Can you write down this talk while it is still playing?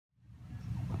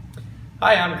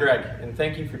Hi, I'm Greg, and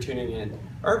thank you for tuning in.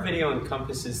 Our video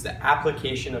encompasses the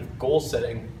application of goal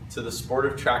setting to the sport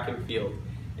of track and field.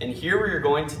 And here we are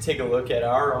going to take a look at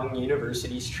our own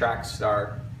university's track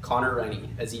star, Connor Rennie,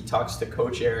 as he talks to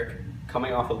Coach Eric,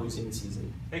 coming off a losing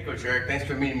season. Hey Coach Eric, thanks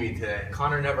for meeting me today.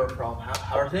 Connor, never a problem.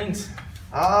 How are things?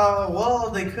 Well,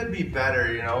 they could be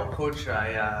better, you know. Coach,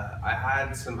 I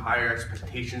had some higher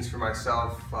expectations for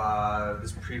myself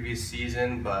this previous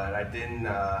season, but I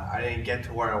didn't get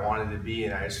to where I wanted to be,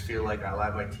 and I just feel like I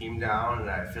let my team down, and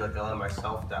I feel like I let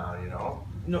myself down, you know.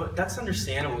 No, that's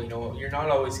understandable. You know, you're not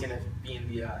always going to be in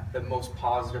the most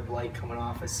positive light coming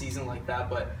off a season like that.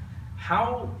 But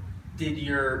how did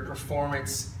your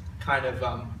performance kind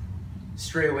of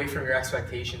stray away from your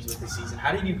expectations with the season?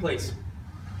 How did you place?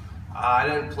 I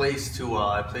didn't place too well.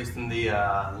 I placed in the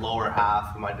lower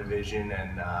half of my division,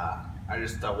 and I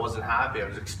just wasn't happy. I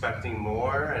was expecting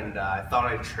more, and I thought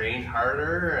I trained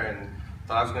harder and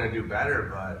thought I was going to do better,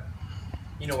 but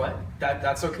you know what?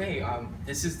 That's okay.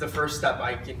 This is the first step.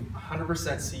 I can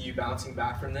 100% see you bouncing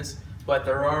back from this, but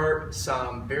there are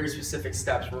some very specific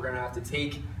steps we're going to have to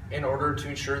take in order to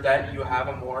ensure that you have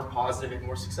a more positive and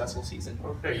more successful season.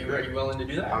 Okay, are you willing to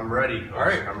do that? I'm ready. All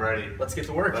right, I'm ready. Let's get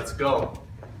to work. Let's go.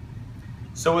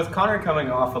 So with Connor coming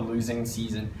off a losing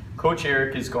season, Coach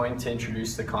Eric is going to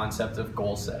introduce the concept of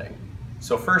goal setting.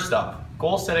 So first up,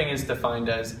 goal setting is defined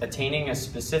as attaining a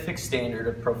specific standard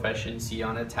of proficiency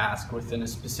on a task within a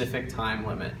specific time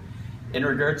limit. In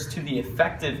regards to the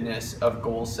effectiveness of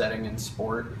goal setting in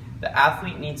sport, the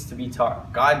athlete needs to be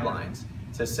taught guidelines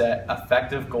to set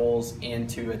effective goals and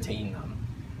to attain them.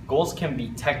 Goals can be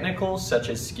technical, such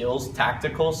as skills,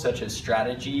 tactical, such as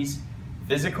strategies,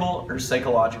 physical or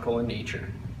psychological in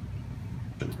nature.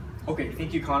 Okay,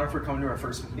 thank you, Connor, for coming to our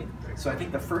first meeting. So I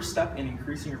think the first step in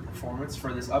increasing your performance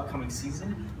for this upcoming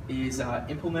season is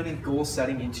implementing goal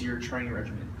setting into your training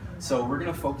regimen. So we're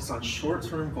going to focus on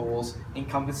short-term goals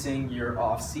encompassing your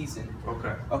off-season.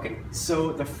 Okay,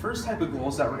 so the first type of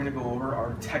goals that we're going to go over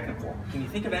are technical. Can you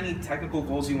think of any technical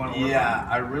goals you want to work on? Yeah,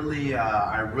 I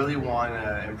really want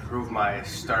to improve my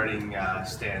starting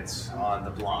stance on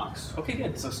the blocks. Okay,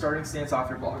 good. So starting stance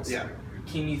off your blocks. Yeah.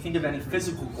 Can you think of any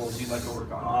physical goals you'd like to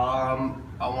work on?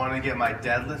 I want to get my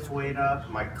deadlift weight up,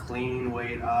 my clean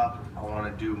weight up. I want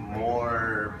to do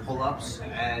more pull-ups,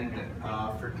 and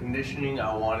for conditioning,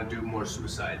 I want to do more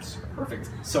suicides.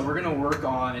 Perfect. So we're going to work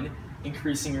on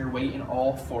increasing your weight in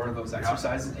all 4 of those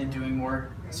exercises and doing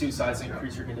more suicides to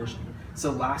increase your conditioning. So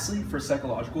lastly, for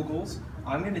psychological goals,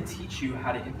 I'm going to teach you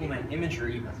how to implement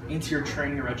imagery into your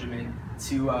training regimen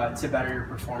to better your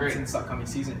performance in this upcoming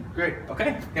season. Great.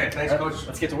 Okay, Thanks, Coach.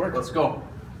 Let's get to work. Let's go.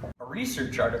 A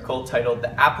research article titled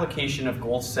The Application of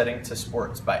Goal Setting to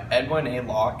Sports by Edwin A.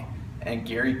 Locke and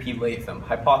Gary P. Latham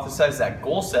hypothesized that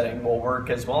goal setting will work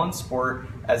as well in sport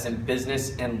as in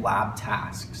business and lab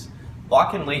tasks.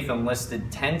 Locke and Latham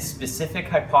listed 10 specific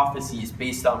hypotheses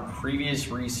based on previous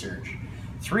research.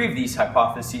 3 of these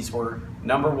hypotheses were: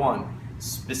 number 1,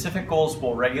 specific goals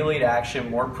will regulate action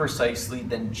more precisely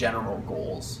than general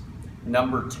goals.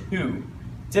 Number 2,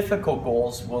 difficult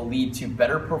goals will lead to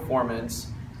better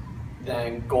performance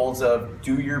than goals of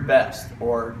do your best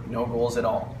or no goals at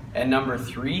all. And number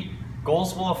 3,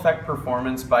 goals will affect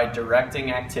performance by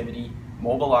directing activity,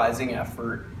 mobilizing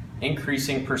effort,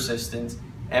 increasing persistence,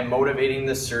 and motivating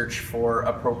the search for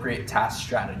appropriate task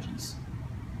strategies.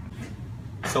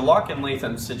 So Locke and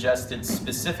Latham suggested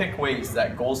specific ways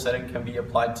that goal setting can be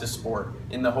applied to sport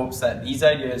in the hopes that these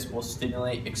ideas will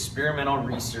stimulate experimental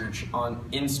research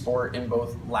in sport in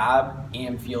both lab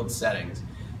and field settings.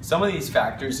 Some of these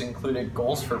factors included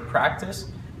goals for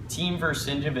practice, team versus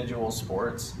individual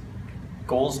sports,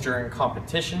 goals during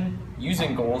competition,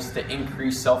 using goals to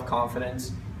increase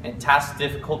self-confidence, and task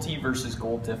difficulty versus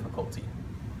goal difficulty.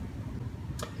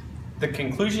 The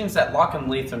conclusions that Locke and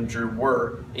Latham drew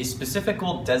were: a specific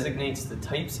goal designates the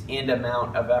types and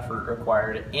amount of effort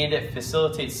required, and it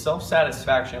facilitates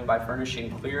self-satisfaction by furnishing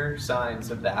clear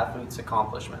signs of the athlete's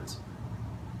accomplishments.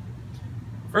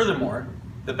 Furthermore,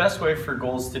 the best way for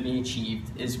goals to be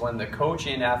achieved is when the coach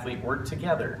and athlete work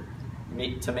together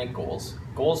to make goals.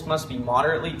 Goals must be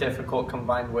moderately difficult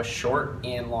combined with short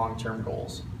and long-term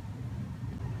goals.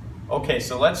 Okay,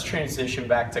 so let's transition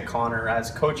back to Connor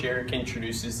as Coach Eric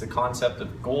introduces the concept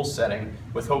of goal setting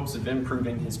with hopes of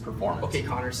improving his performance. Okay,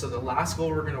 Connor, so the last goal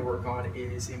we're going to work on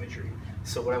is imagery.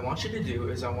 So what I want you to do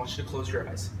is I want you to close your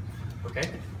eyes, okay?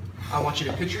 I want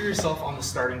you to picture yourself on the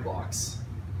starting blocks.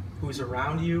 Who's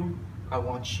around you? I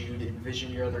want you to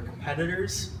envision your other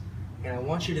competitors, and I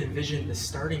want you to envision the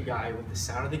starting guy with the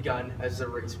sound of the gun as the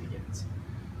race begins.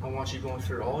 I want you going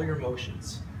through all your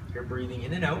motions. You're breathing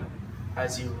in and out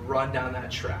as you run down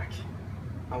that track.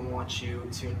 I want you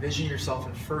to envision yourself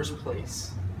in first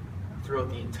place throughout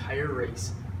the entire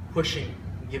race, pushing,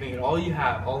 giving it all you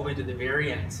have, all the way to the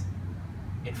very end.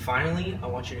 And finally, I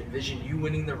want you to envision you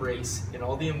winning the race and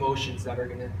all the emotions that are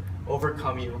going to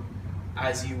overcome you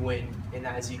as you win and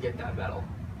as you get that medal.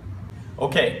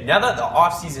 Okay, now that the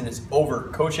off-season is over,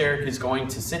 Coach Eric is going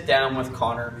to sit down with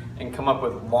Connor and come up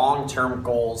with long-term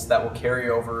goals that will carry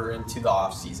over into the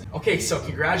off-season. Okay, so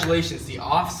congratulations. The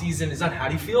off-season is done. How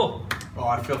do you feel? Oh,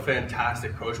 I feel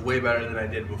fantastic, Coach. Way better than I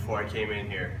did before I came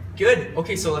in here. Good.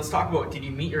 Okay, so let's talk about, did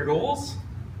you meet your goals?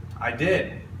 I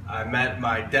did. I met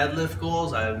my deadlift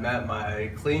goals, I met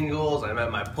my clean goals, I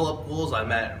met my pull-up goals, I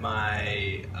met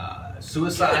my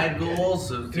suicide goals.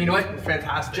 So, you know what?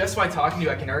 Fantastic. Just by talking to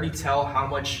you, I can already tell how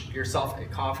much your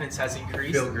self-confidence has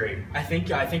increased. Feel great. I think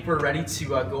we're ready to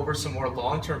go over some more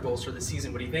long-term goals for the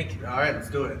season. What do you think? All right, let's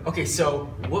do it. Okay, so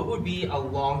what would be a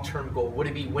long-term goal? Would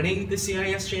it be winning the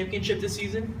CIS championship this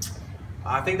season?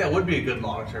 I think that would be a good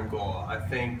long-term goal. I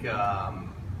think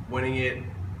winning it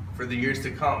for the years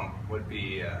to come would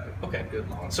be okay. Good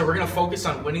long. So we're gonna focus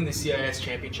on winning the CIS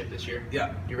championship this year.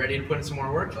 Yeah. You ready to put in some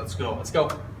more work? Let's go. Let's go.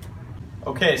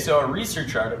 Okay, so a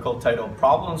research article titled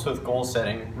Problems with Goal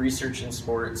Setting, Research in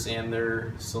Sports and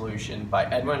Their Solution by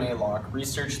Edwin A. Locke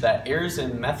researched that errors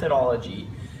in methodology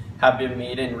have been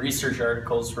made in research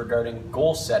articles regarding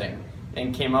goal setting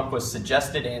and came up with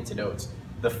suggested antidotes.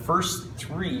 The first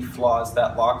 3 flaws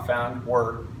that Locke found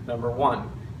were, number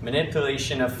 1,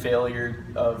 manipulation of failure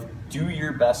of do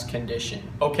your best condition.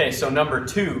 Okay, so number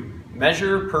 2,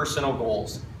 measure personal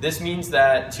goals. This means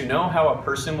that to know how a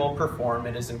person will perform,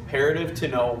 it is imperative to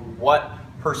know what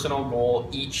personal goal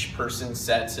each person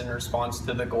sets in response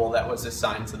to the goal that was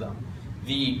assigned to them.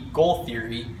 The goal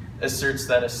theory asserts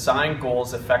that assigned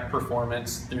goals affect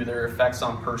performance through their effects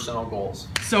on personal goals.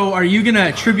 So are you gonna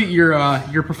attribute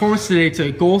your performance today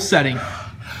to goal setting?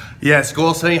 Yes,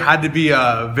 goal setting had to be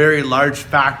a very large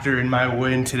factor in my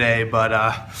win today, but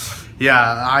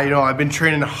yeah, I've been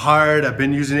training hard, I've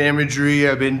been using imagery,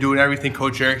 I've been doing everything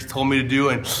Coach Eric's told me to do,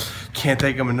 and can't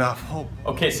thank him enough. Oh.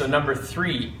 Okay, so number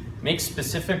 3, make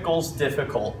specific goals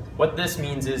difficult. What this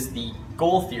means is the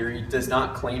goal theory does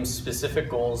not claim specific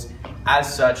goals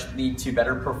as such lead to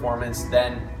better performance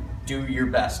than do your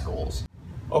best goals.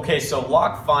 Okay, so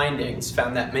Locke findings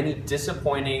found that many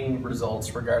disappointing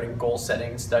results regarding goal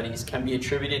setting studies can be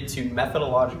attributed to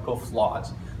methodological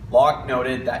flaws. Locke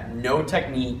noted that no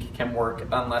technique can work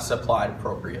unless applied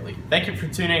appropriately. Thank you for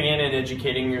tuning in and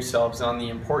educating yourselves on the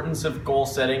importance of goal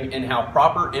setting and how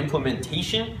proper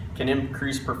implementation can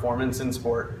increase performance in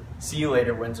sport. See you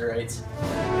later, Windsorites.